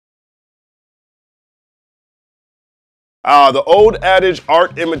The old adage,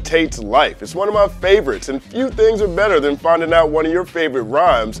 art imitates life. It's one of my favorites, and few things are better than finding out one of your favorite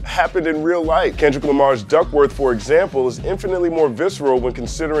rhymes happened in real life. Kendrick Lamar's Duckworth, for example, is infinitely more visceral when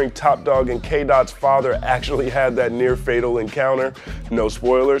considering Top Dawg and K-Dot's father actually had that near-fatal encounter, no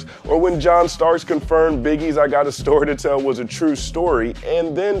spoilers, or when John Starks confirmed Biggie's I Got a Story to Tell was a true story,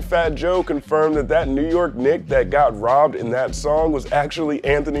 and then Fat Joe confirmed that New York Knick that got robbed in that song was actually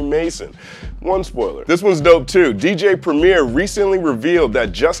Anthony Mason. One spoiler. This one's dope too. DJ Premier recently revealed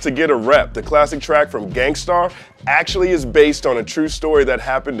that Just to Get a Rep, the classic track from Starr, actually is based on a true story that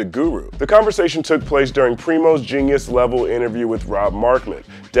happened to Guru. The conversation took place during Primo's Genius level interview with Rob Markman.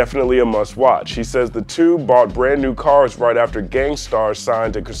 Definitely a must watch. He says the two bought brand new cars right after Starr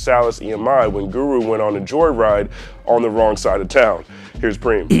signed to Chrysalis EMI when Guru went on a joyride on the wrong side of town. Here's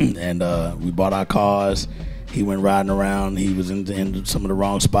Preem. And we bought our cars. He went riding around. He was in some of the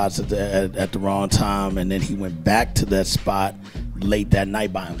wrong spots at the wrong time, and then he went back to that spot late that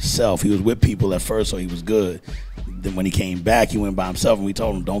night by himself. He was with people at first, so he was good. Then when he came back, he went by himself, and we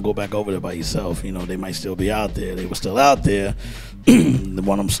told him, don't go back over there by yourself. You know, they might still be out there. They were still out there. The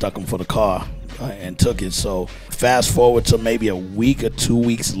one of them stuck him for the car and took it. So fast forward to maybe a week or 2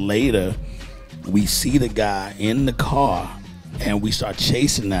 weeks later, we see the guy in the car, and we start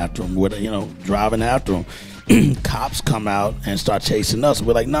chasing after him, driving after him. Cops come out and start chasing us.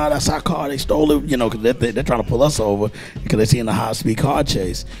 We're like, nah, that's our car. They stole it, because they're trying to pull us over because they're seeing the high-speed car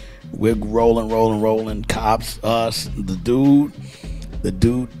chase. We're rolling. Cops, us, the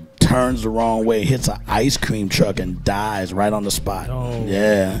dude turns the wrong way, hits an ice cream truck, and dies right on the spot. Oh.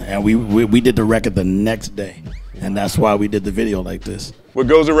 Yeah, and we did the record the next day, and that's why we did the video like this. What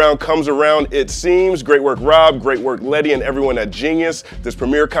goes around comes around, it seems. Great work, Rob. Great work, Letty, and everyone at Genius. This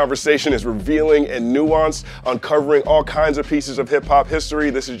premiere conversation is revealing and nuanced, uncovering all kinds of pieces of hip-hop history.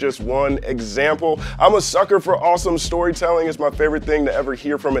 This is just one example. I'm a sucker for awesome storytelling. It's my favorite thing to ever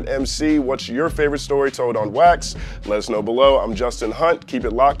hear from an MC. What's your favorite story told on wax? Let us know below. I'm Justin Hunt. Keep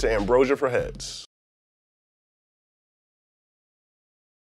it locked to Ambrosia for Heads.